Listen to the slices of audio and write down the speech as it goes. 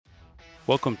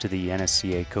Welcome to the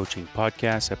NSCA Coaching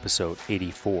Podcast, episode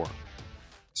 84.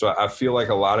 So I feel like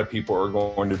a lot of people are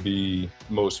going to be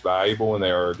most valuable when they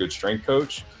are a good strength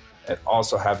coach and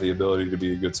also have the ability to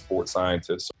be a good sports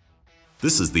scientist.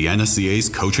 This is the NSCA's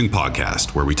Coaching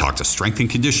Podcast, where we talk to strength and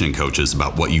conditioning coaches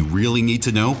about what you really need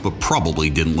to know but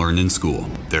probably didn't learn in school.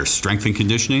 There's strength and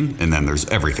conditioning, and then there's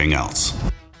everything else.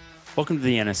 Welcome to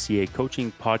the NSCA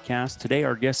Coaching Podcast. Today,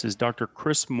 our guest is Dr.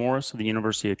 Chris Morris of the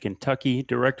University of Kentucky,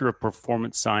 Director of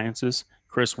Performance Sciences.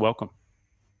 Chris, welcome.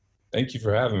 Thank you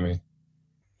for having me.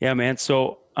 Yeah, man.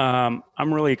 So I'm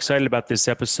really excited about this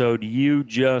episode. You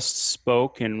just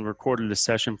spoke and recorded a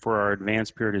session for our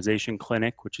Advanced Periodization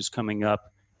Clinic, which is coming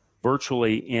up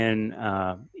virtually in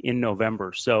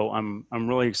November. So I'm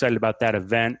really excited about that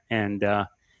event and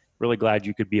really glad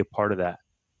you could be a part of that.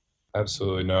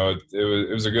 Absolutely. No,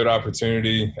 it was a good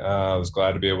opportunity. I was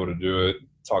glad to be able to do it,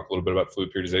 talk a little bit about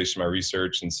fluid periodization, my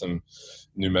research, and some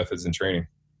new methods in training.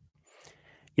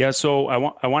 Yeah, so I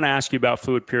want to ask you about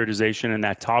fluid periodization and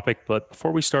that topic, but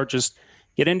before we start, just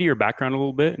get into your background a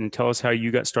little bit and tell us how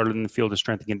you got started in the field of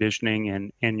strength and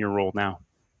conditioning and your role now.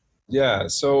 Yeah,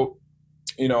 so,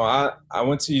 I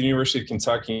went to the University of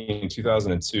Kentucky in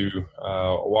 2002.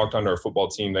 Walked onto our football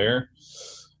team there.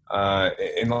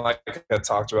 And like I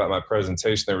talked about in my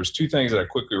presentation, there was two things that I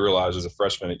quickly realized as a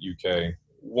freshman at UK.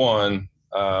 One,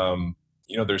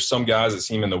 there's some guys that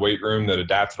seem in the weight room that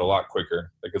adapted a lot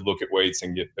quicker. They could look at weights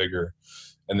and get bigger.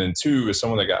 And then two, as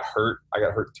someone that got hurt, I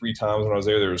got hurt 3 times when I was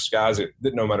there. There was guys that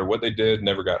no matter what they did,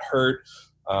 never got hurt,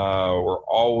 were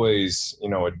always,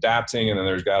 adapting. And then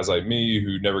there's guys like me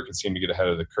who never could seem to get ahead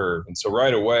of the curve. And so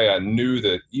right away, I knew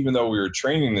that even though we were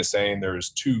training the same, there was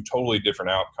 2 totally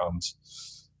different outcomes.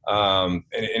 And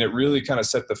it really kind of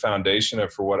set the foundation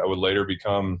for what I would later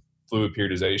become fluid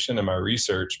periodization in my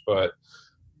research. But,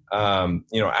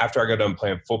 after I got done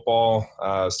playing football,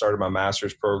 started my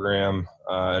master's program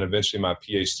and eventually my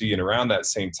PhD. And around that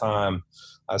same time,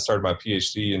 I started my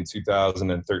PhD in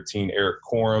 2013. Eric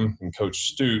Corum and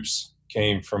Coach Stoops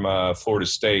came from Florida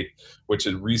State, which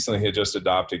had just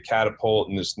adopted Catapult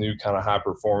and this new kind of high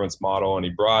performance model. And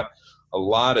he brought a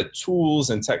lot of tools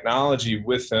and technology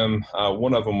with them.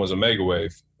 One of them was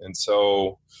OmegaWave. And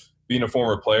so being a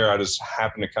former player, I just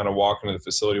happened to kind of walk into the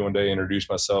facility one day, introduce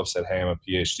myself, said, hey, I'm a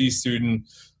PhD student.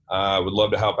 Would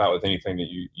love to help out with anything that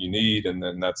you need. And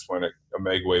then that's when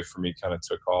OmegaWave for me kind of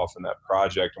took off in that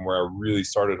project, and where I really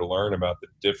started to learn about the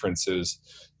differences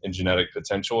in genetic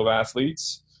potential of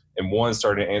athletes. And one,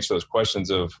 started to answer those questions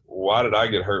of why did I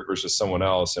get hurt versus someone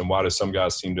else? And why do some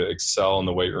guys seem to excel in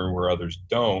the weight room where others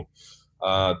don't?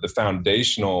 The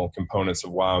foundational components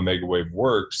of why OmegaWave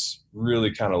works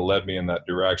really kind of led me in that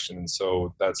direction. And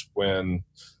so that's when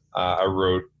I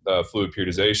wrote fluid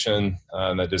periodization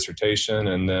and that dissertation.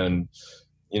 And then,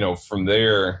 from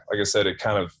there, like I said, it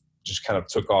kind of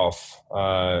took off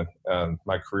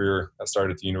my career. I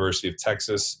started at the University of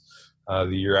Texas the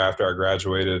year after I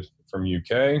graduated from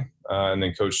UK. And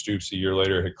then Coach Stoops a year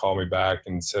later had called me back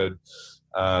and said,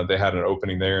 they had an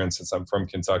opening there, and since I'm from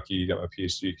Kentucky, got my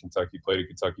PhD at Kentucky, played at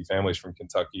Kentucky, family's from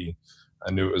Kentucky,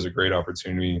 I knew it was a great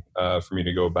opportunity for me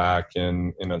to go back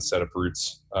and set up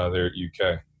roots there at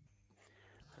UK.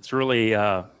 It's really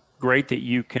great that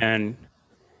you can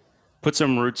put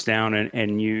some roots down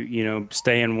and you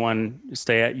stay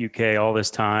at UK all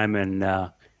this time, and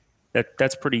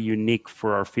that's pretty unique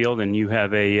for our field. And you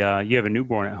have a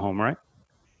newborn at home, right?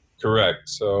 Correct.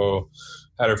 So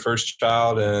had our first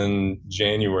child in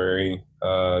January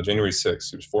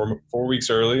 6th. It was 4 weeks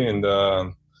early. And,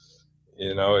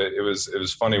 it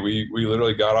was funny. We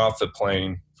literally got off the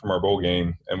plane from our bowl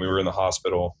game and we were in the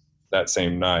hospital that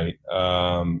same night.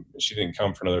 She didn't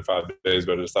come for another 5 days,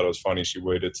 but I just thought it was funny. She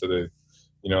waited to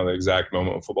the exact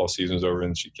moment when football season was over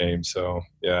and she came. So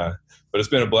yeah, but it's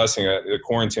been a blessing. The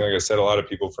quarantine, like I said, a lot of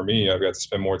people, for me, I've got to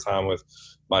spend more time with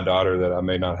my daughter that I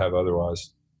may not have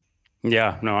otherwise.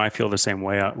 Yeah, no, I feel the same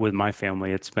way with my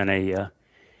family. It's been a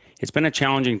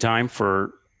challenging time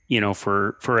for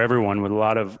everyone, with a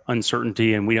lot of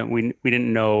uncertainty, and we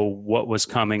didn't know what was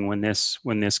coming when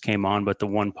this came on. But the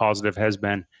one positive has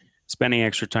been spending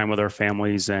extra time with our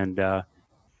families, and I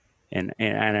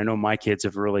know my kids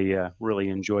have really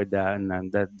enjoyed that,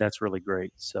 and that's really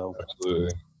great. So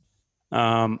absolutely.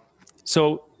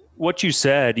 So what you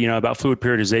said, about fluid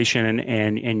periodization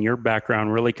and your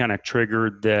background really kind of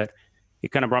triggered that.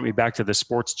 It kind of brought me back to the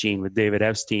Sports Gene with David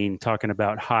Epstein talking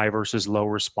about high versus low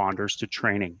responders to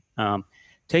training.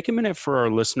 Take a minute for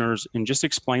our listeners and just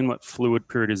explain what fluid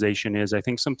periodization is. I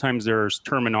think sometimes there's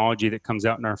terminology that comes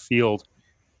out in our field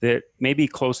that may be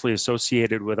closely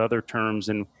associated with other terms,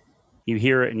 and you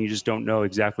hear it and you just don't know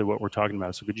exactly what we're talking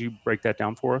about. So could you break that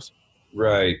down for us?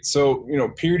 Right. So,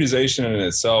 periodization in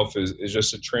itself is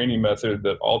just a training method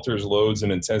that alters loads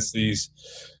and intensities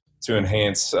to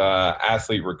enhance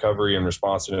athlete recovery and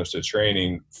responsiveness to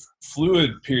training.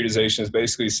 Fluid periodization is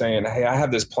basically saying, hey, I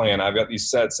have this plan. I've got these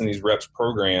sets and these reps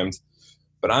programmed,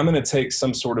 but I'm going to take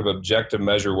some sort of objective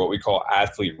measure, what we call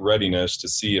athlete readiness, to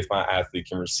see if my athlete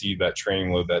can receive that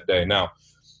training load that day. Now,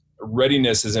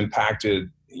 readiness is impacted,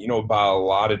 by a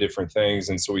lot of different things.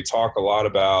 And so we talk a lot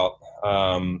about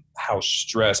how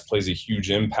stress plays a huge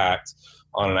impact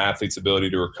on an athlete's ability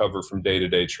to recover from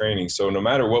day-to-day training. So no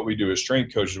matter what we do as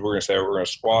strength coaches, we're going to say we're going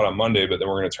to squat on Monday, but then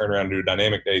we're going to turn around and do a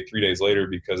dynamic day 3 days later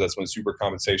because that's when super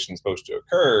compensation is supposed to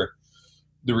occur.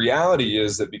 The reality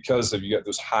is that because you got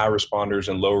those high responders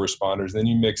and low responders, then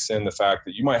you mix in the fact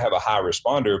that you might have a high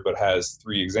responder but has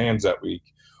 3 exams that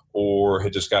week, or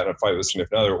had just gotten in a fight with a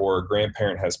significant other, or a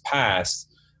grandparent has passed.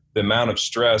 The amount of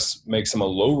stress makes them a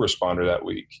low responder that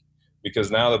week,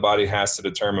 because now the body has to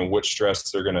determine which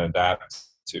stress they're going to adapt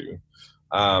to.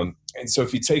 And so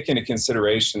if you take into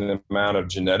consideration the amount of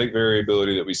genetic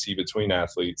variability that we see between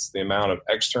athletes, the amount of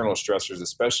external stressors,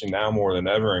 especially now more than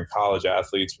ever in college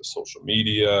athletes with social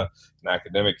media and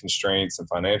academic constraints and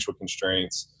financial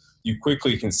constraints, you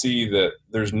quickly can see that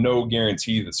there's no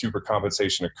guarantee that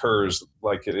supercompensation occurs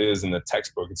like it is in the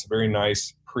textbook. It's a very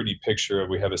nice, pretty picture of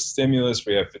we have a stimulus,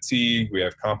 we have fatigue, we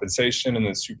have compensation, and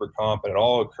then super comp, and it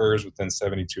all occurs within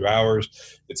 72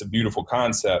 hours. It's a beautiful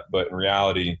concept, but in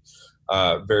reality,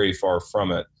 very far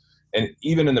from it. And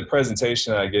even in the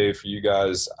presentation that I gave for you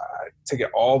guys, I take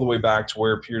it all the way back to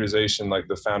where periodization, like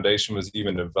the foundation, was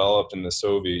even developed in the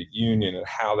Soviet Union, and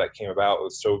how that came about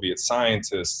with Soviet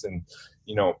scientists, and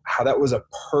how that was a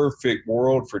perfect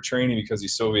world for training, because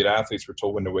these Soviet athletes were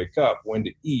told when to wake up, when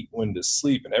to eat, when to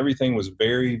sleep, and everything was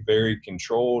very, very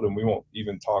controlled. And we won't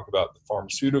even talk about the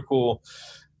pharmaceutical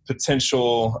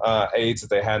potential aids that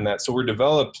they had in that. So we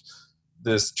developed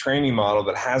this training model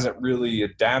that hasn't really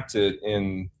adapted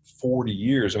in 40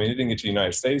 years. I mean, it didn't get to the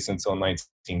United States until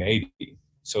 1980.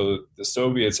 So the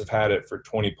Soviets have had it for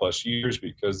 20 plus years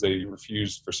because they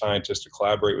refused for scientists to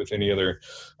collaborate with any other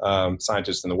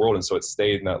scientists in the world. And so it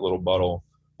stayed in that little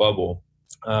bubble.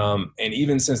 And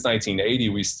even since 1980,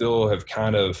 we still have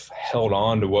kind of held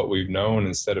on to what we've known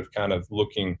instead of kind of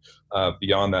looking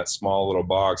beyond that small little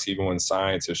box, even when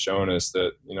science has shown us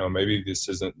that, maybe this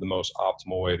isn't the most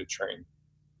optimal way to train.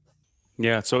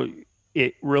 Yeah. So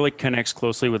it really connects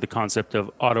closely with the concept of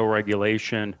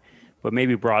autoregulation, but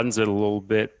maybe broadens it a little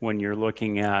bit when you're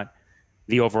looking at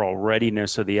the overall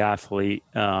readiness of the athlete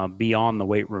beyond the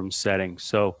weight room setting.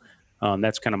 So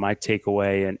that's kind of my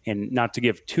takeaway. And not to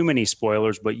give too many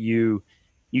spoilers, but you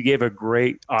gave a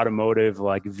great automotive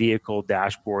like vehicle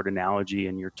dashboard analogy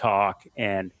in your talk,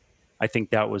 and I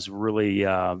think that was really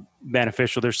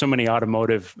beneficial. There's so many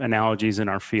automotive analogies in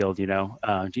our field,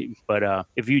 but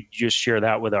if you just share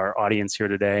that with our audience here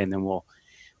today, and then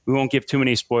we won't give too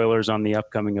many spoilers on the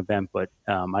upcoming event, but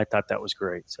I thought that was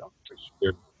great. So,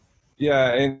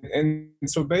 yeah, and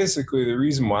so basically, the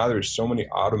reason why there's so many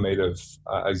automotive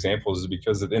examples is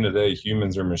because at the end of the day,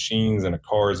 humans are machines, and a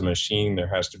car is a machine. There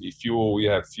has to be fuel. We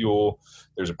have fuel.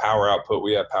 There's a power output.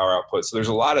 We have power output. So there's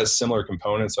a lot of similar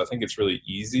components. So I think it's really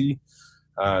easy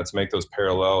to make those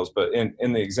parallels. But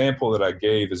in the example that I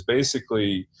gave is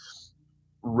basically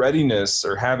readiness,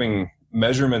 or having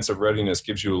measurements of readiness,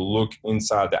 gives you a look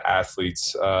inside the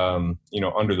athletes,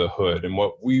 under the hood, and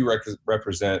what we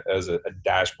represent as a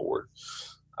dashboard.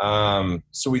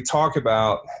 So we talk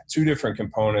about 2 different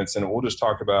components, and we'll just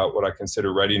talk about what I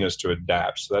consider readiness to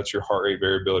adapt. So that's your heart rate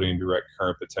variability and direct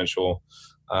current potential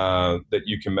that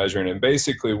you can measure. And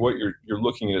basically what you're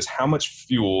looking at is how much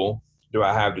fuel do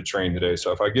I have to train today?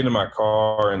 So if I get in my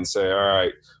car and say, all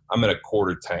right, I'm at a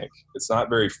quarter tank, it's not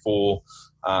very full.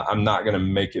 I'm not going to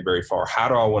make it very far. How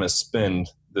do I want to spend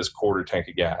this quarter tank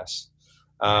of gas?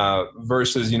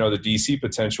 Versus, the DC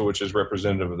potential, which is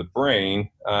representative of the brain,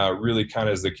 really kind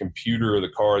of is the computer or the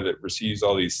car that receives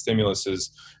all these stimuluses,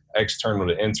 external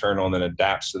to internal, and then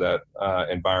adapts to that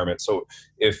environment. So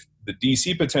if the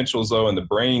DC potential is low and the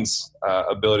brain's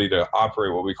ability to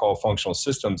operate what we call functional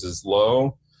systems is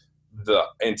low, the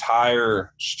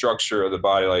entire structure of the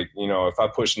body, like, if I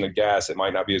push in the gas, it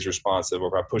might not be as responsive, or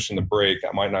if I push in the brake,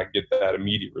 I might not get that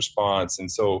immediate response.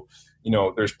 And so,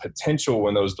 there's potential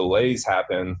when those delays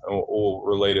happen. We'll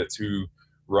relate it to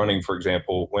running, for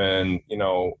example, when,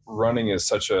 running is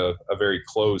such a very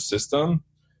closed system.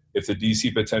 If the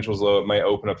DC potential is low, it may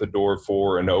open up the door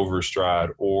for an overstride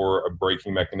or a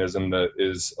braking mechanism that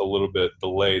is a little bit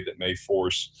delayed that may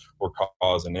force or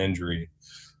cause an injury.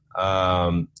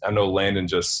 I know Landon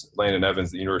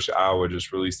Evans, the University of Iowa,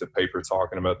 just released a paper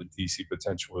talking about the DC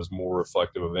potential was more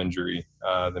reflective of injury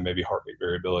than maybe heart rate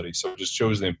variability. So it just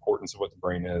shows the importance of what the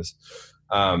brain is.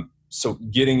 So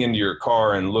getting into your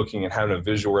car and looking and having a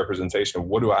visual representation of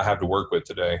what do I have to work with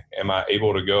today? Am I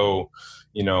able to go,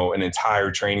 an entire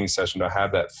training session to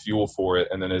have that fuel for it?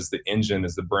 And then is the engine,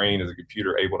 is the brain, is the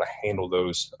computer able to handle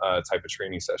those type of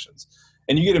training sessions?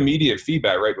 And you get immediate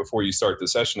feedback right before you start the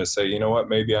session to say, you know what,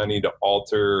 maybe I need to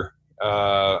alter,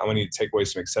 I'm going to need to take away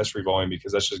some accessory volume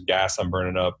because that's just gas I'm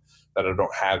burning up that I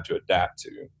don't have to adapt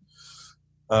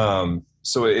to.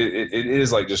 So it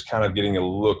is like just kind of getting a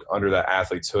look under that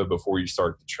athlete's hood before you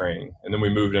start to train. And then we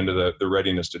moved into the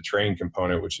readiness to train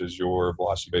component, which is your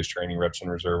velocity-based training, reps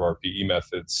and reserve, RPE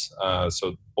methods.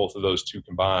 So both of those two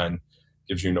combined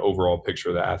gives you an overall picture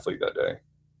of the athlete that day.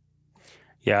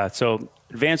 Yeah, so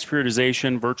Advanced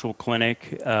Periodization Virtual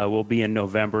Clinic will be in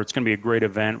November. It's going to be a great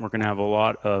event. We're going to have a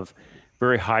lot of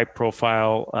very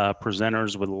high-profile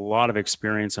presenters with a lot of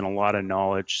experience and a lot of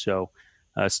knowledge. So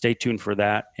stay tuned for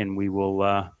that, and we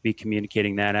will be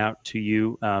communicating that out to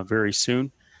you very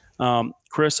soon.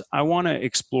 Chris, I want to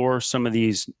explore some of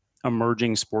these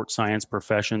emerging sports science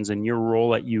professions, and your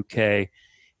role at UK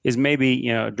is maybe,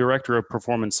 director of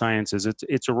performance sciences.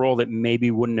 It's a role that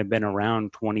maybe wouldn't have been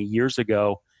around 20 years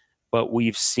ago, but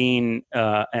we've seen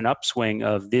an upswing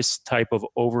of this type of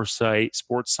oversight,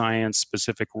 sports science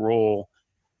specific role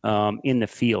in the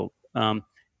field.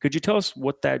 Could you tell us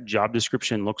what that job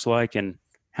description looks like and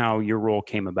how your role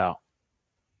came about?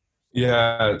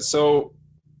 Yeah. So,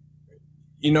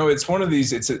 it's one of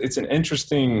these, it's an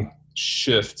interesting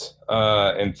shift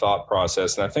in thought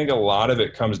process. And I think a lot of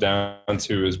it comes down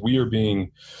to is we are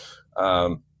being,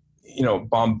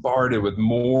 bombarded with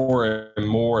more and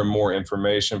more and more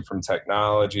information from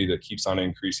technology that keeps on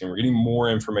increasing. We're getting more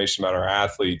information about our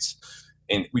athletes,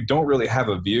 and we don't really have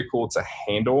a vehicle to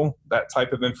handle that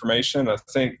type of information. I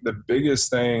think the biggest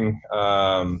thing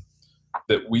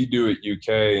that we do at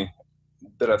UK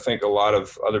that I think a lot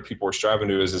of other people are striving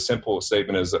to is a simple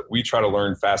statement is that we try to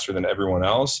learn faster than everyone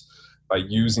else by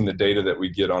using the data that we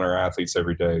get on our athletes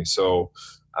every day. So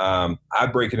I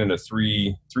break it into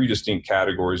three distinct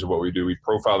categories of what we do. We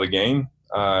profile the game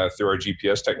through our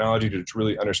GPS technology to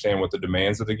really understand what the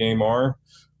demands of the game are,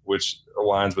 which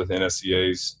aligns with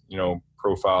NSCA's,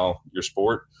 profile your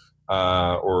sport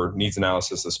or needs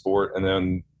analysis of sport. And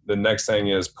then the next thing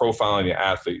is profiling the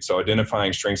athlete. So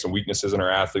identifying strengths and weaknesses in our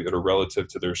athlete that are relative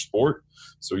to their sport.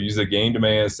 So we use the game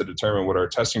demands to determine what our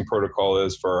testing protocol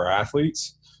is for our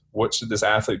athletes. What should this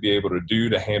athlete be able to do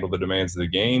to handle the demands of the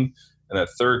game? And that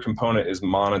third component is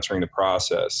monitoring the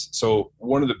process. So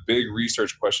one of the big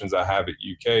research questions I have at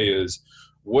UK is,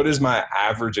 what is my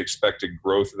average expected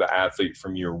growth of the athlete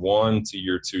from year 1 to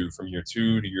year 2, from year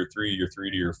 2 to year 3, year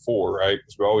 3 to year 4, right?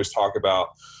 Because we always talk about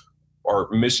our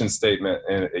mission statement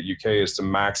at UK is to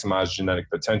maximize genetic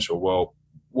potential. Well,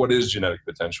 what is genetic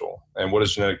potential? And what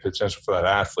is genetic potential for that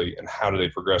athlete? And how do they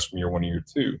progress from year 1 to year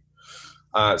 2?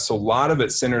 So a lot of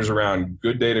it centers around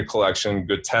good data collection,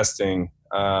 good testing,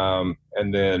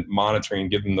 and then monitoring,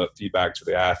 giving the feedback to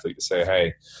the athlete to say,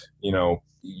 hey,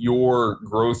 your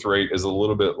growth rate is a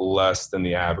little bit less than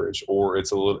the average, or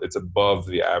it's above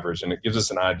the average. And it gives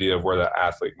us an idea of where that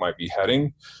athlete might be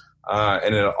heading.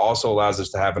 And it also allows us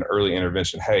to have an early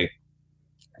intervention. Hey,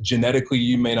 genetically,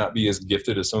 you may not be as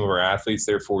gifted as some of our athletes.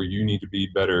 Therefore, you need to be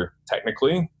better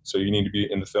technically. So you need to be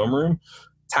in the film room.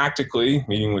 Tactically,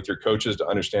 meeting with your coaches to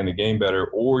understand the game better,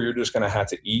 or you're just going to have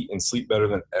to eat and sleep better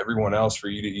than everyone else for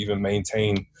you to even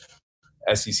maintain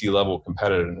SEC level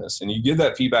competitiveness. And you give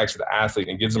that feedback to the athlete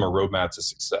and gives them a roadmap to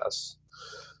success.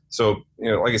 So,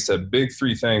 like I said, big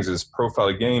 3 things is profile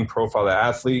the game, profile the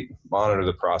athlete, monitor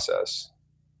the process.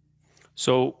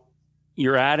 So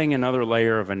you're adding another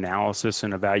layer of analysis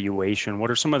and evaluation. What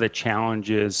are some of the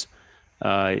challenges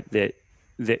that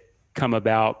come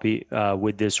about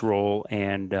with this role,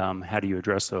 and how do you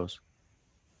address those?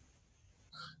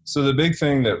 So the big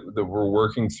thing that we're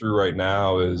working through right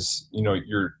now is,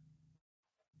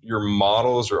 your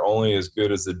models are only as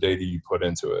good as the data you put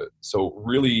into it. So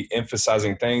really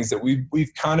emphasizing things that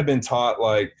we've kind of been taught,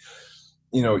 like,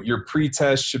 your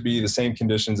pre-test should be the same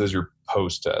conditions as your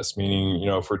post-test, meaning,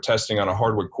 if we're testing on a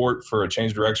hardwood court for a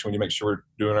change direction, we need to make sure we're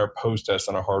doing our post-test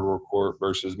on a hardwood court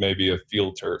versus maybe a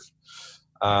field turf.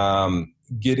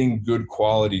 Getting good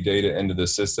quality data into the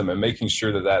system and making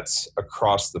sure that that's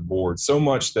across the board. So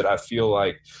much that I feel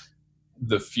like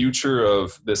the future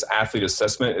of this athlete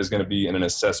assessment is going to be in an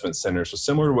assessment center. So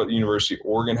similar to what the University of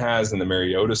Oregon has in the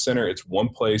Mariota Center, it's one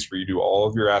place where you do all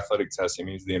of your athletic testing.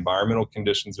 It means the environmental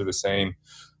conditions are the same.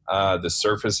 The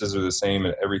surfaces are the same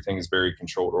and everything is very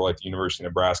controlled, or like the University of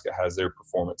Nebraska has their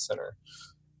performance center.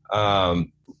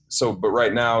 But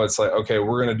right now it's like, okay,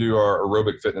 we're going to do our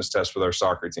aerobic fitness test with our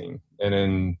soccer team. And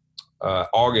in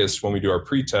August, when we do our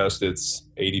pre-test, it's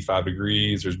 85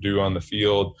 degrees, there's dew on the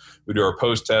field. We do our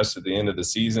post-test at the end of the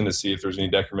season to see if there's any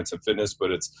decrements in fitness,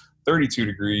 but it's 32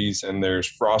 degrees and there's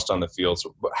frost on the field.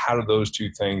 So how do those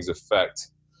two things affect,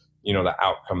 the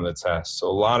outcome of the test? So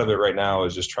a lot of it right now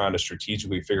is just trying to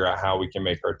strategically figure out how we can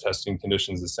make our testing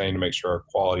conditions the same to make sure our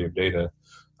quality of data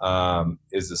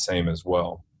is the same as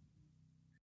well.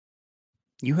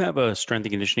 You have a strength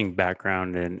and conditioning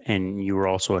background, and you were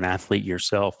also an athlete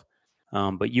yourself.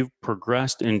 But you've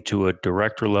progressed into a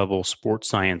director level sports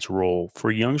science role. For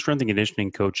young strength and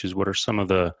conditioning coaches, what are some of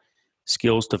the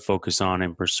skills to focus on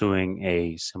in pursuing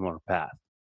a similar path?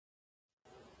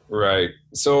 Right.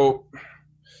 So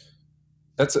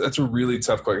that's a really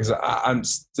tough question, because I'm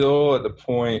still at the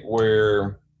point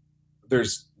where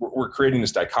we're creating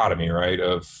this dichotomy, right,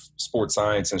 of sports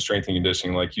science and strength and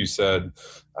conditioning. Like you said,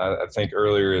 I think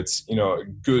earlier, it's, a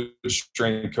good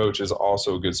strength coach is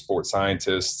also a good sports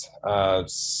scientist.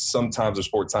 Sometimes a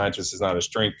sports scientist is not a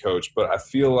strength coach, but I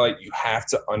feel like you have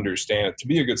to understand, to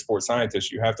be a good sports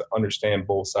scientist, you have to understand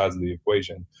both sides of the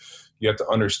equation. You have to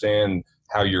understand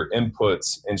how your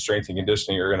inputs in strength and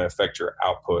conditioning are going to affect your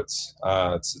outputs,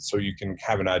 so you can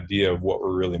have an idea of what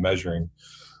we're really measuring.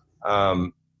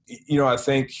 I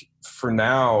think for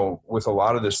now, with a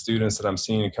lot of the students that I'm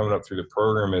seeing coming up through the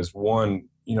program, is one,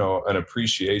 an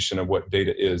appreciation of what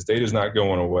data is. Data is not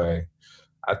going away.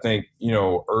 I think,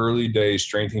 early days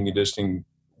strength and conditioning,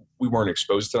 we weren't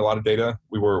exposed to a lot of data.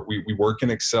 We work in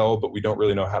Excel, but we don't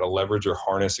really know how to leverage or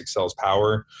harness Excel's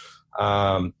power.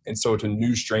 And so to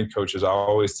new strength coaches, I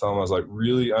always tell them, I was like,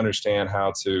 really understand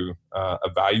how to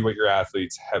evaluate your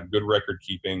athletes, have good record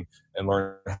keeping, and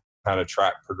learn how to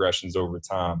track progressions over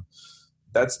time.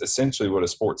 That's essentially what a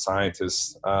sports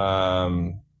scientist,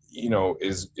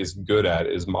 is good at,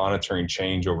 is monitoring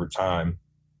change over time.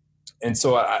 And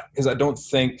so because I don't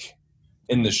think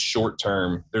in the short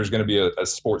term, there's going to be a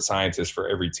sports scientist for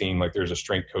every team, like there's a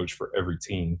strength coach for every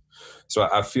team. So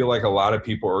I feel like a lot of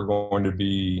people are going to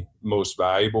be most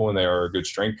valuable when they are a good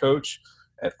strength coach,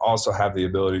 and also have the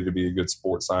ability to be a good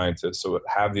sports scientist. So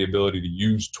have the ability to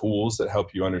use tools that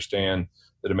help you understand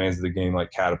the demands of the game, like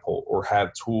Catapult, or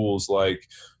have tools like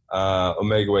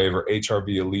Omega Wave or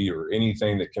HRV Elite, or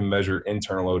anything that can measure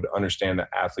internal load to understand the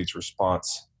athlete's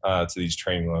response to these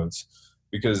training loads.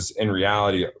 Because in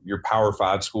reality, your Power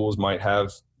 5 schools might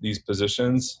have these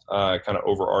positions kind of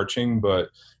overarching, but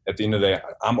at the end of the day,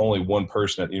 I'm only one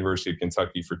person at the University of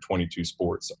Kentucky for 22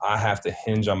 sports. I have to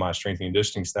hinge on my strength and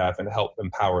conditioning staff and help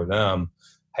empower them.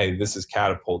 Hey, this is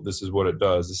Catapult. This is what it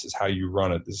does. This is how you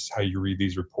run it. This is how you read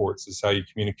these reports. This is how you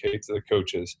communicate to the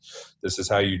coaches. This is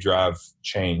how you drive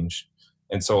change.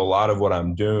 And so a lot of what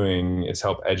I'm doing is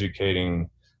help educating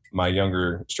my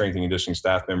younger strength and conditioning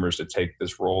staff members to take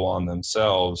this role on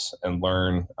themselves and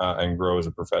learn and grow as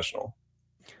a professional.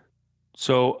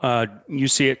 So you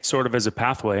see it sort of as a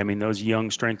pathway. I mean, those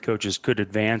young strength coaches could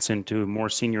advance into a more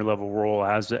senior level role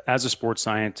as a sports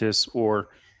scientist, or,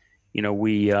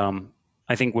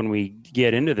 I think when we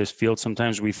get into this field,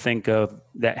 sometimes we think of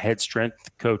that head strength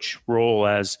coach role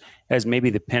as maybe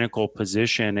the pinnacle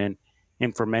position.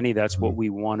 And for many, that's what we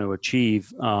want to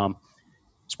achieve.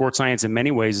 Sports science in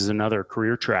many ways is another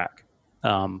career track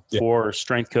for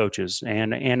strength coaches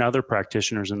and other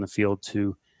practitioners in the field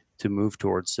to move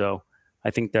towards. So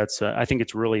I think I think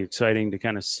it's really exciting to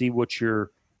kind of see what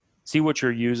you're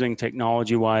using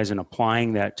technology wise and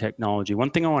applying that technology.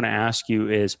 One thing I want to ask you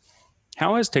is,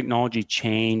 how has technology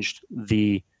changed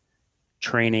the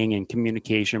training and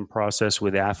communication process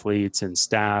with athletes and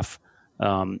staff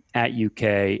at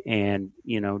UK? And,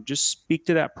 just speak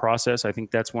to that process. I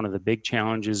think that's one of the big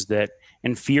challenges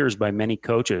and fears by many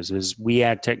coaches is we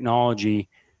add technology,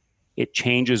 it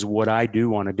changes what I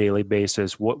do on a daily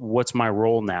basis. What's my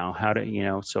role now? How to,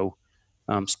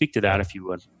 speak to that if you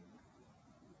would.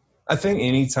 I think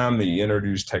anytime that you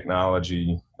introduce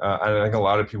technology, I think a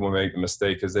lot of people make the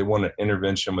mistake is they want an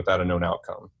intervention without a known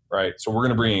outcome, right? So we're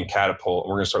going to bring in Catapult and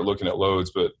we're going to start looking at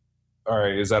loads, but all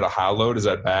right, is that a high load? Is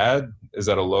that bad? Is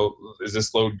that a low? Is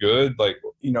this load good? Like,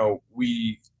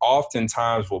 we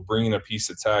oftentimes will bring in a piece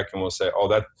of tech and we'll say,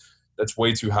 oh, that's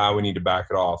way too high. We need to back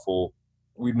it off. Well,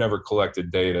 we've never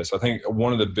collected data. So I think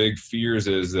one of the big fears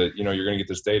is that, you're going to get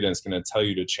this data and it's going to tell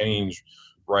you to change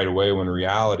right away, when in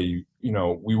reality,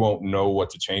 we won't know what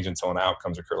to change until an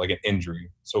outcomes occur, like an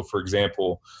injury. So for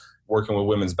example, working with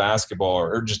women's basketball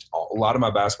or just a lot of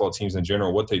my basketball teams in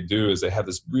general, what they do is they have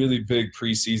this really big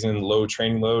preseason low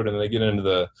training load, and then they get into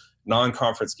the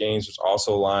non-conference games, which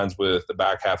also aligns with the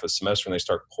back half of the semester, and they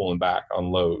start pulling back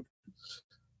on load.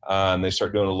 And they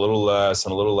start doing a little less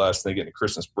and a little less, and they get into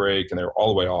Christmas break, and they're all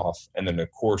the way off. And then,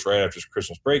 of course, right after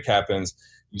Christmas break happens,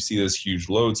 you see this huge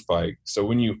load spike. So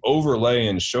when you overlay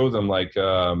and show them like,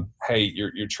 hey,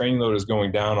 your training load is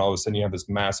going down, all of a sudden you have this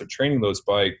massive training load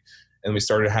spike, and we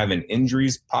started having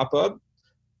injuries pop up,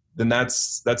 then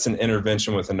that's an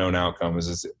intervention with a known outcome.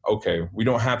 Is okay, we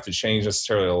don't have to change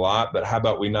necessarily a lot, but how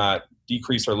about we not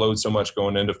decrease our load so much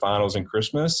going into finals and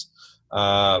Christmas?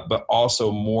 But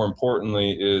also more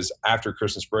importantly is after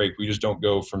Christmas break, we just don't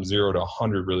go from 0 to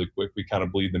 100 really quick. We kind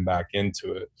of bleed them back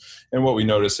into it. And what we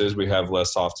notice is we have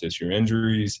less soft tissue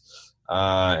injuries,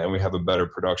 and we have a better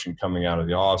production coming out of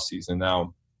the off season.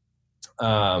 Now,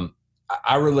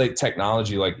 I relate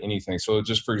technology like anything. So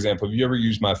just for example, have you ever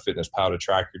used MyFitnessPal to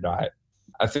track your diet?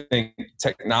 I think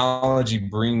technology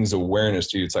brings awareness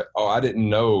to you. It's like, oh, I didn't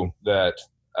know that,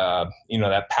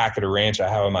 that packet of ranch I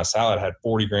have in my salad had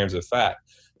 40 grams of fat.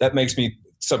 That makes me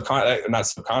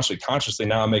consciously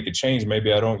now I make a change.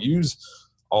 Maybe I don't use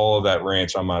all of that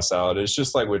ranch on my salad. It's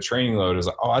just like with training load. It's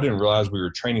like, oh, I didn't realize we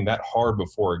were training that hard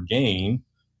before a game.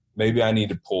 Maybe I need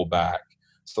to pull back.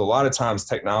 So a lot of times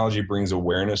technology brings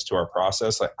awareness to our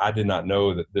process. Like, I did not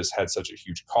know that this had such a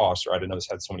huge cost, or I didn't know this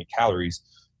had so many calories.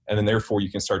 And then therefore you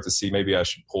can start to see maybe I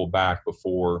should pull back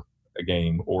before a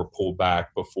game or pull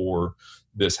back before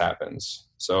this happens.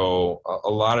 So a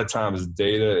lot of times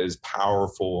data is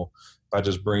powerful by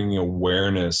just bringing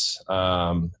awareness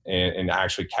and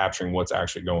actually capturing what's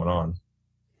actually going on.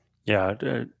 Yeah,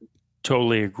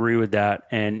 totally agree with that.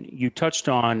 And you touched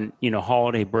on,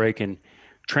 holiday break and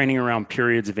training around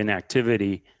periods of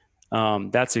inactivity.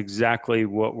 That's exactly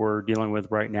what we're dealing with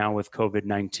right now with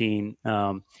COVID-19.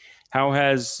 How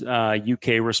has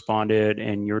UK responded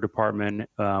and your department?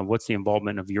 What's the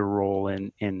involvement of your role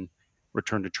in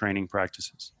return to training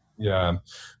practices? Yeah.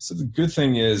 So the good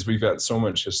thing is we've got so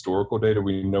much historical data,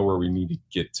 we know where we need to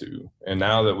get to. And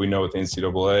now that we know what the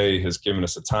NCAA has given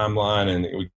us a timeline and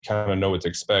we kind of know what to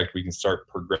expect, we can start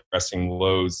progressing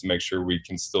loads to make sure we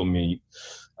can still meet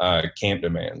camp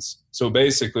demands. So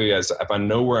basically, if I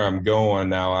know where I'm going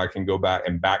now, I can go back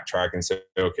and backtrack and say,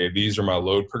 okay, these are my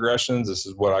load progressions. This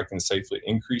is what I can safely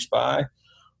increase by.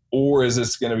 Or is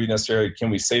this going to be necessarily, can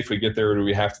we safely get there, or do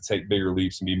we have to take bigger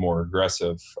leaps and be more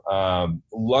aggressive?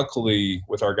 Luckily,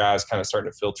 with our guys kind of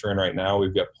starting to filter in right now,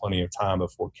 we've got plenty of time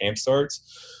before camp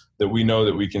starts that we know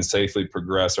that we can safely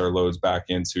progress our loads back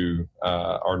into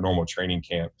our normal training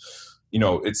camp.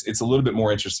 It's a little bit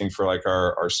more interesting for like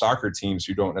our soccer teams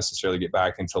who don't necessarily get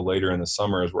back until later in the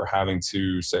summer, as we're having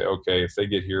to say, okay, if they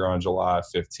get here on July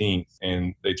 15th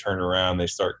and they turn around, they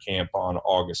start camp on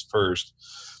August 1st,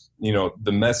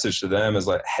 the message to them is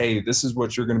like, hey, this is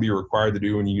what you're going to be required to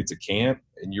do when you get to camp,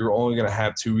 and you're only going to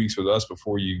have 2 weeks with us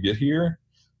before you get here.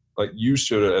 Like, you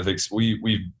should have,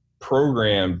 we've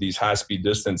programmed these high-speed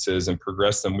distances and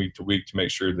progressed them week to week to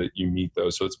make sure that you meet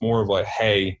those. So it's more of like,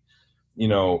 hey,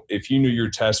 if you knew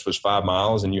your test was 5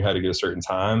 miles and you had to get a certain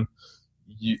time,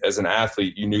 as an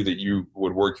athlete, you knew that you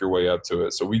would work your way up to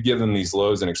it. So we give them these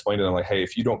loads and explain to them like, hey,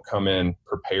 if you don't come in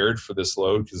prepared for this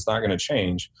load, because it's not going to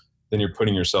change, then you're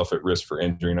putting yourself at risk for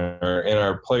injury. And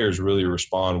our players really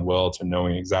respond well to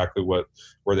knowing exactly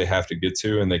where they have to get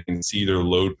to, and they can see their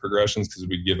load progressions because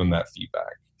we give them that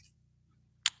feedback.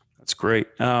 That's great.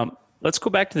 Let's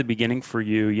go back to the beginning for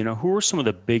you. Who are some of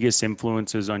the biggest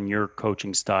influences on your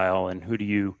coaching style, and who do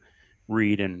you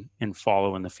read and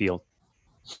follow in the field?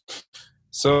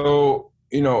 So,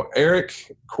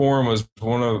 Eric Korn was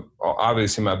one of,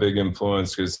 obviously, my big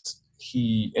influence, because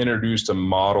he introduced a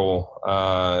model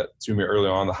to me early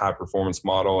on, the high performance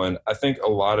model. And I think a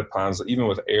lot of times, even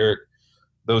with Eric,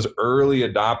 those early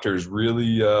adopters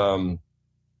really, I'm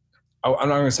not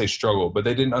going to say struggle, but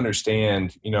they didn't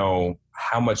understand,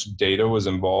 how much data was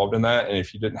involved in that. And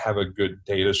if you didn't have a good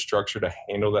data structure to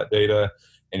handle that data,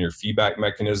 and your feedback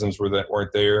mechanisms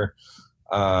weren't there,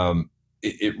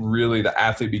 it really, the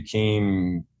athlete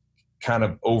became kind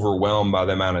of overwhelmed by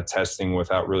the amount of testing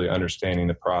without really understanding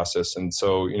the process. And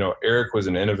so, Eric was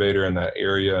an innovator in that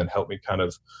area and helped me kind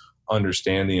of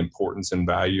understand the importance and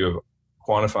value of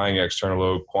quantifying external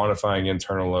load, quantifying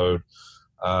internal load,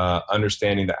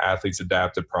 understanding the athlete's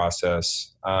adaptive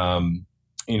process.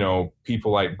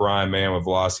 People like Brian Mann with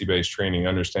velocity-based training,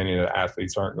 understanding that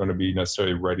athletes aren't going to be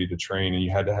necessarily ready to train, and you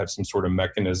had to have some sort of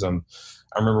mechanism.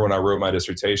 I remember when I wrote my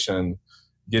dissertation,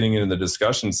 getting into the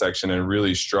discussion section and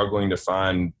really struggling to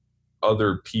find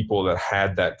other people that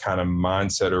had that kind of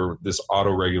mindset or this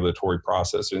auto-regulatory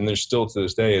process. And there's still, to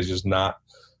this day, is just not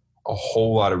a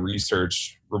whole lot of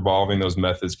research revolving those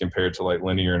methods compared to like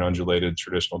linear and undulated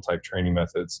traditional type training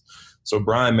methods. So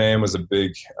Brian Mann was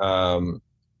big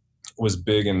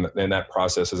in that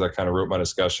process as I kind of wrote my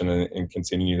discussion and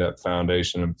continue that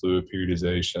foundation and fluid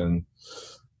periodization.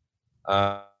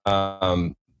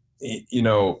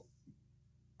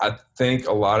 I think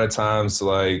a lot of times,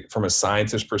 like from a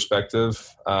scientist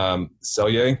perspective,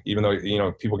 Selye, even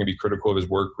though, people can be critical of his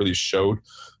work, really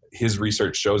his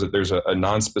research shows that there's a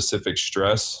non-specific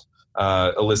stress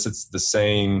elicits the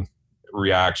same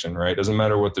reaction, right? Doesn't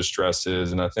matter what the stress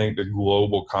is. And I think the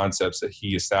global concepts that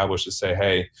he established to say,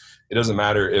 hey, it doesn't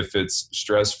matter if it's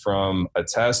stress from a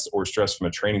test or stress from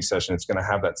a training session, it's going to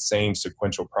have that same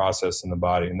sequential process in the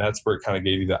body. And that's where it kind of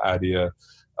gave you the idea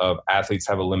of athletes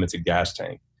have a limited gas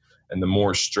tank. And the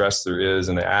more stress there is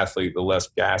in the athlete, the less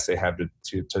gas they have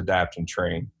to adapt and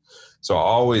train. So I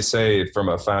always say from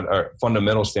a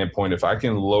fundamental standpoint, if I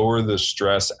can lower the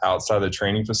stress outside the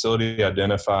training facility,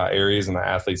 identify areas in the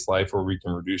athlete's life where we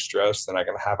can reduce stress, then I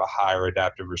can have a higher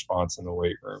adaptive response in the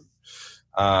weight room.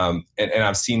 And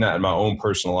I've seen that in my own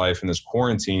personal life in this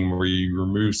quarantine where you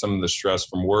remove some of the stress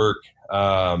from work.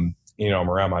 I'm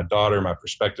around my daughter, my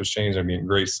perspective's changed. I'm getting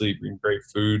great sleep, eating great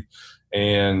food.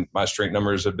 And my strength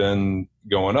numbers have been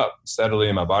going up steadily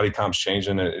and my body comp's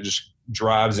changing. And it just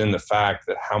drives in the fact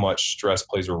that how much stress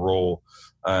plays a role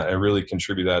and really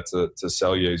contribute that to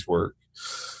Selye's work.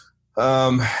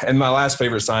 And my last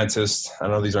favorite scientist, I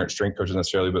know these aren't strength coaches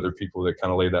necessarily, but they're people that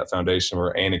kind of laid that foundation,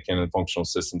 were Anakin and functional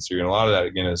systems theory. And a lot of that,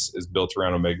 again, is built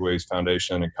around Omega-Wave's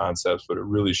foundation and concepts, but it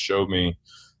really showed me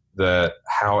that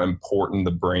how important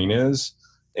the brain is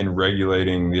in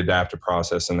regulating the adaptive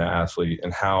process in the athlete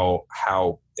and how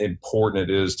important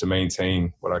it is to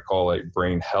maintain what I call like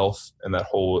brain health and that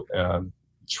whole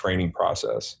training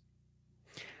process.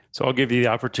 So I'll give you the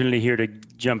opportunity here to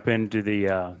jump into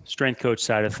the strength coach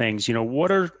side of things. What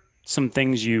are some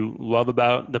things you love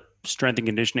about the strength and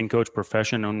conditioning coach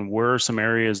profession, and where are some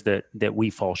areas that we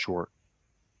fall short?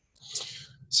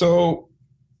 So,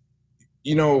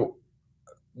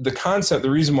 the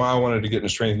reason why I wanted to get into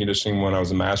strength and conditioning when I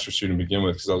was a master's student to begin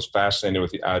with, because I was fascinated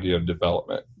with the idea of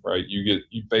development, right? You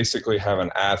basically have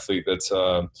an athlete that's,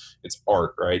 it's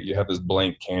art, right? You have this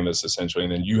blank canvas essentially,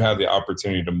 and then you have the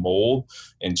opportunity to mold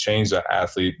and change that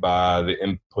athlete by the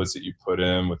inputs that you put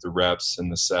in with the reps and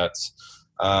the sets.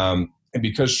 And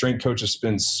because strength coaches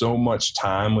spend so much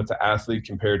time with the athlete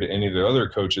compared to any of the other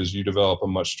coaches, you develop a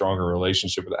much stronger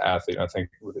relationship with the athlete. I think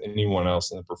with anyone else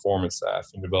in the performance staff,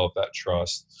 and develop that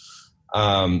trust.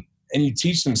 And you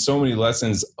teach them so many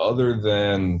lessons other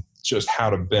than just how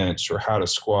to bench or how to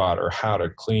squat or how to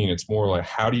clean. It's more like,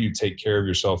 how do you take care of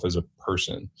yourself as a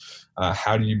person?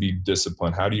 How do you be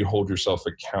disciplined? How do you hold yourself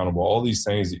accountable? All these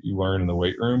things that you learn in the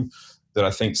weight room that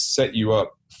I think set you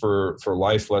up for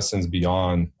life lessons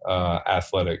beyond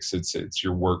athletics. It's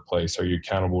your workplace. Are you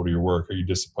accountable to your work? Are you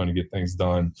disciplined to get things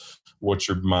done? What's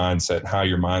your mindset? How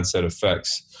your mindset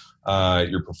affects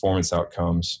your performance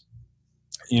outcomes?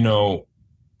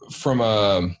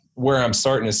 From where I'm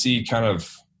starting to see kind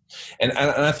of, and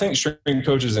I think strength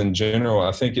coaches in general,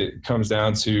 I think it comes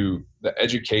down to the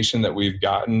education that we've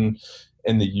gotten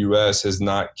in the U.S. has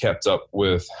not kept up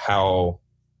with how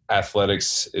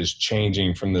athletics is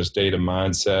changing from this data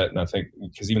mindset. And I think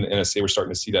because even the NSA, we're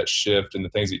starting to see that shift in the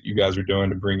things that you guys are doing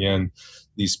to bring in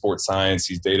these sports science,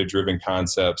 these data-driven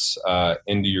concepts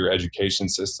into your education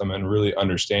system, and really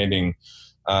understanding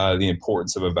the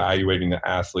importance of evaluating the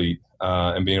athlete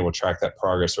and being able to track that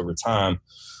progress over time.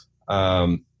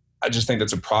 I just think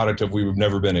that's a product of we've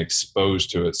never been exposed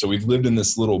to it. So we've lived in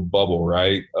this little bubble,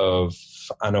 right, of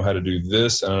I know how to do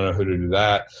this, I don't know how to do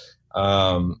that.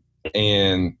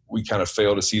 And we kind of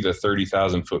fail to see the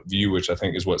 30,000-foot view, which I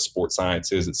think is what sports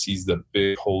science is. It sees the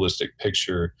big holistic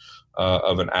picture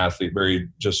of an athlete, very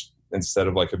just instead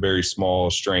of like a very small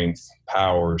strength,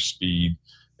 power, speed,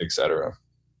 etc.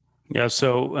 Yeah.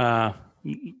 So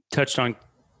you touched on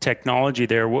technology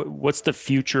there. What's the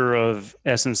future of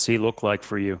S&C look like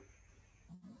for you?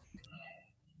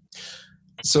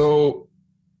 So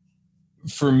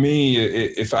for me,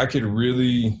 if I could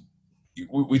really,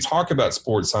 we talk about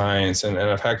sports science, and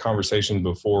I've had conversations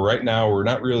before. Right now,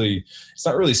 it's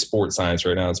not really sports science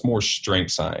right now. It's more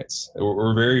strength science.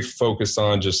 We're very focused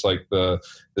on just like the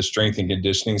strength and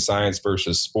conditioning science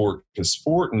versus sport, because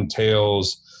sport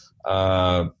entails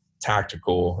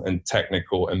tactical and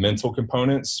technical and mental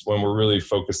components, when we're really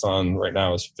focused on right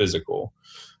now is physical.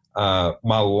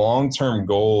 My long-term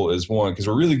goal is one, because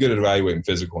we're really good at evaluating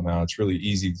physical now. It's really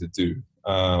easy to do.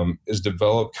 Is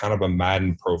develop kind of a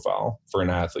Madden profile for an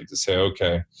athlete to say,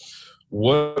 okay,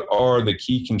 what are the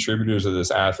key contributors of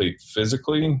this athlete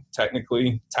physically,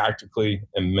 technically, tactically,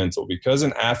 and mental? Because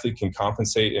an athlete can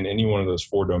compensate in any one of those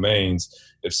 4 domains.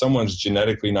 If someone's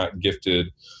genetically not gifted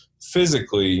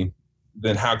physically,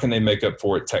 then how can they make up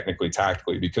for it technically,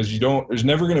 tactically? Because there's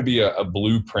never going to be a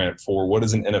blueprint for what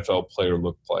does an NFL player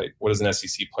look like? What does an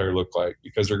SEC player look like?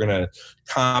 Because they're going to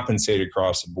compensate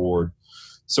across the board.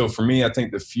 So for me, I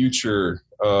think the future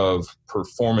of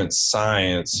performance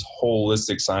science,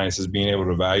 holistic science, is being able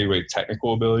to evaluate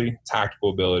technical ability,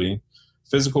 tactical ability,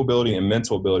 physical ability, and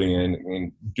mental ability,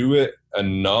 and do it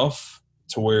enough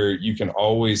to where you can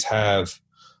always have,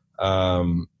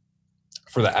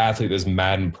 for the athlete, this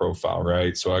Madden profile,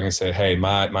 right? So I can say, hey,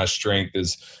 my strength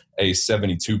is a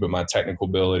 72, but my technical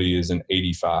ability is an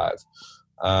 85.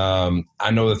 I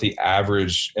know that the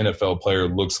average NFL player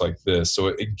looks like this. So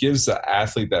it gives the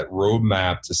athlete that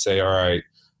roadmap to say, all right,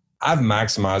 I've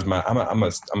maximized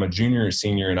I'm a junior or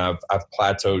senior, and I've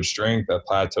plateaued strength, I've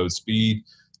plateaued speed.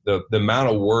 The amount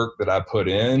of work that I put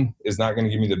in is not going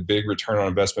to give me the big return on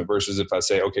investment versus if I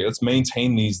say, okay, let's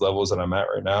maintain these levels that I'm at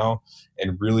right now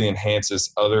and really enhance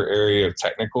this other area of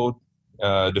technical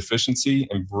deficiency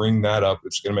and bring that up.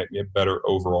 It's going to make me a better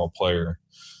overall player.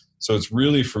 So it's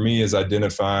really, for me, is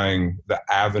identifying the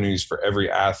avenues for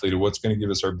every athlete of what's going to give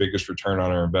us our biggest return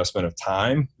on our investment of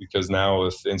time. Because now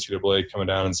with NCAA coming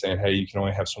down and saying, hey, you can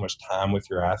only have so much time with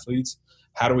your athletes,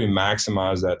 how do we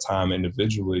maximize that time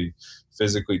individually,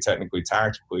 physically, technically,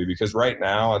 tactically? Because right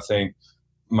now I think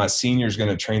my senior is going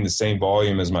to train the same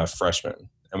volume as my freshman.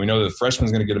 And we know the freshman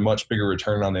is going to get a much bigger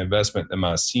return on the investment than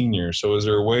my senior. So is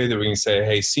there a way that we can say,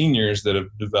 hey, seniors that have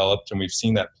developed and we've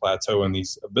seen that plateau in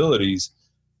these abilities,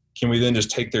 can we then just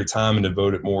take their time and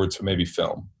devote it more to maybe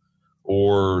film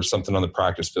or something on the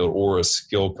practice field or a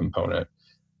skill component?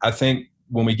 I think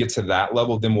when we get to that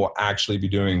level, then we'll actually be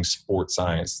doing sport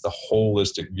science, the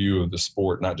holistic view of the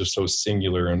sport, not just so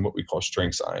singular in what we call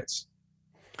strength science.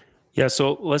 Yeah,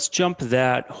 so let's jump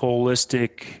that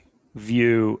holistic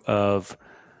view of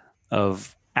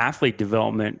athlete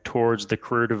development towards the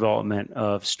career development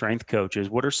of strength coaches.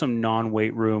 What are some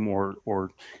non-weight room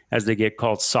or as they get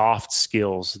called soft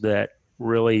skills that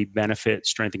really benefit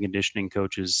strength and conditioning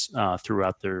coaches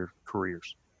throughout their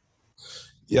careers?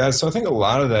 Yeah, so I think a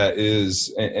lot of that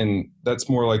is, and that's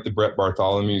more like the Brett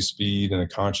Bartholomew speed and the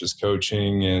conscious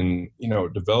coaching and,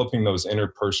 developing those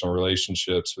interpersonal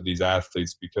relationships with these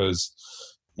athletes. Because,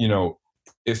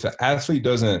 if the athlete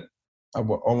doesn't, I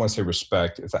want to say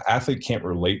respect, if the athlete can't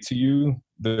relate to you,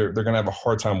 they're going to have a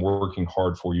hard time working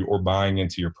hard for you or buying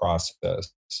into your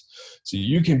process. So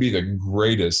you can be the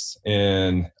greatest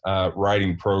in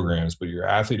writing programs, but your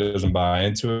athlete doesn't buy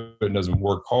into it and doesn't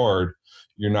work hard,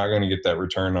 you're not going to get that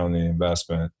return on the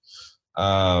investment.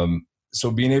 So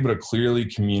being able to clearly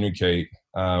communicate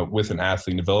with an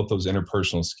athlete, develop those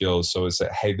interpersonal skills. So it's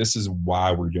that, hey, this is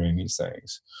why we're doing these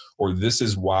things, or this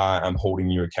is why I'm holding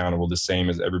you accountable the same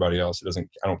as everybody else. I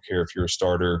don't care if you're a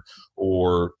starter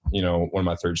or, one of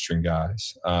my third string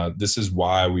guys. This is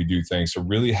why we do things. So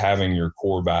really having your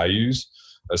core values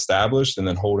established and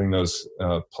then holding those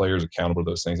players accountable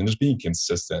to those things and just being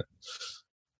consistent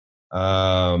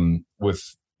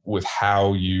with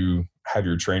how you have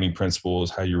your training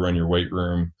principles, how you run your weight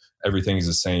room. Everything is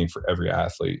the same for every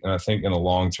athlete. And I think in the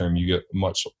long term, you get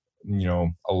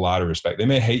a lot of respect. They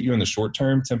may hate you in the short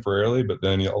term temporarily, but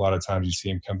then a lot of times you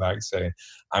see them come back and say,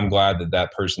 I'm glad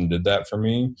that person did that for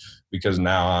me because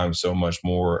now I'm so much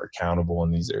more accountable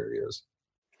in these areas.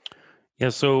 Yeah.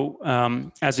 So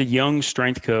as a young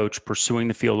strength coach pursuing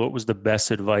the field, what was the best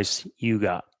advice you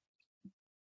got?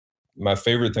 My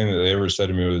favorite thing that they ever said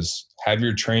to me was have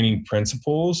your training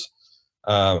principles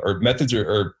or methods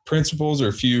or principles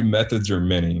or few, methods or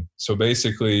many. So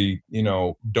basically,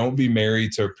 don't be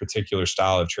married to a particular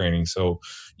style of training. So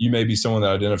you may be someone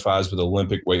that identifies with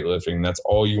Olympic weightlifting. That's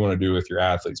all you want to do with your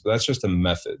athletes, but that's just a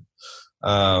method.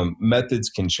 Methods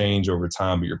can change over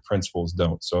time, but your principles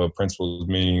don't. So principles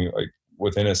meaning like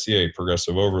with NSCA,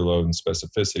 progressive overload and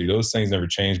specificity, those things never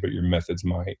change, but your methods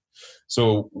might.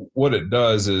 So what it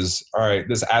does is, all right,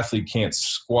 this athlete can't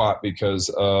squat because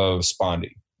of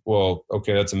spondy. Well,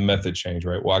 okay, that's a method change,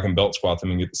 right? Well, I can belt squat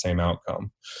them and get the same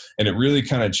outcome. And it really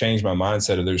kind of changed my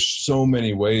mindset of there's so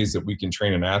many ways that we can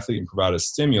train an athlete and provide a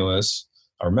stimulus,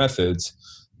 our methods,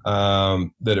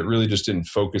 that it really just didn't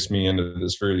focus me into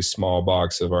this very small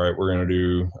box of, all right, we're going to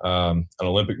do an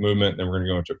Olympic movement, then we're going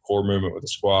to go into a core movement with a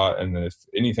squat. And if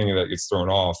anything of that gets thrown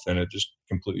off, then it just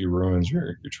completely ruins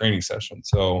your training session.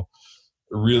 So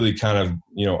really kind of,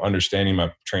 understanding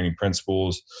my training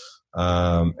principles,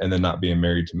 and then not being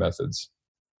married to methods.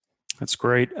 That's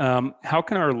great. How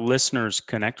can our listeners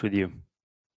connect with you?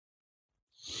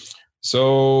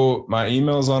 So my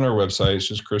email is on our website. It's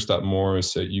just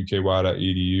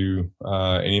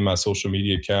chris.morris@uky.edu. Any of my social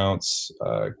media accounts,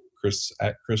 Chris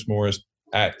Morris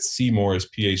 @CMorris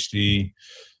PhD.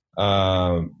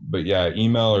 But yeah,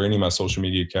 email or any of my social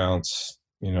media accounts,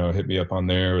 hit me up on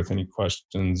there with any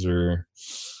questions or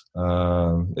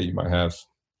that you might have.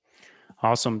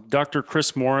 Awesome. Dr.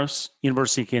 Chris Morris,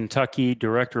 University of Kentucky,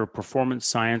 Director of Performance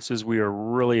Sciences. We are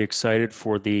really excited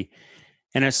for the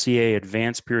NSCA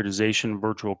Advanced Periodization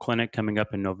Virtual Clinic coming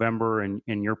up in November and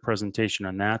your presentation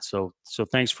on that. So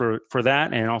thanks for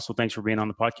that. And also thanks for being on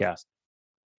the podcast.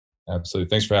 Absolutely.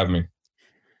 Thanks for having me.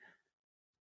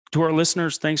 To our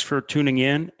listeners, thanks for tuning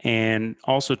in. And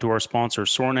also to our sponsor,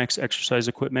 Sorinex Exercise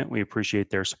Equipment. We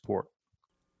appreciate their support.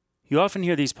 You often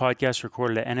hear these podcasts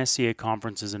recorded at NSCA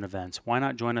conferences and events. Why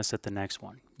not join us at the next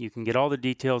one? You can get all the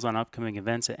details on upcoming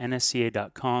events at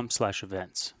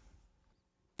nsca.com/events.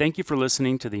 Thank you for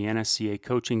listening to the NSCA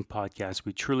Coaching Podcast.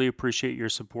 We truly appreciate your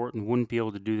support and wouldn't be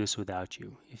able to do this without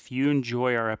you. If you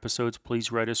enjoy our episodes,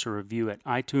 please write us a review at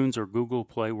iTunes or Google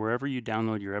Play, wherever you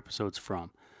download your episodes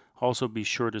from. Also, be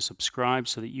sure to subscribe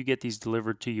so that you get these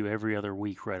delivered to you every other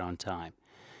week right on time.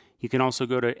 You can also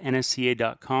go to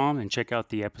nsca.com and check out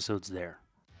the episodes there.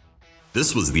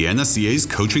 This was the NSCA's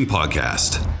Coaching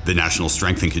Podcast. The National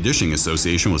Strength and Conditioning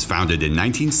Association was founded in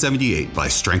 1978 by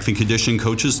strength and conditioning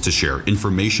coaches to share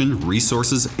information,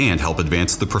 resources, and help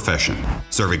advance the profession.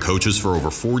 Serving coaches for over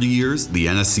 40 years, the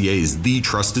NSCA is the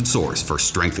trusted source for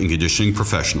strength and conditioning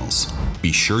professionals.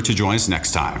 Be sure to join us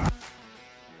next time.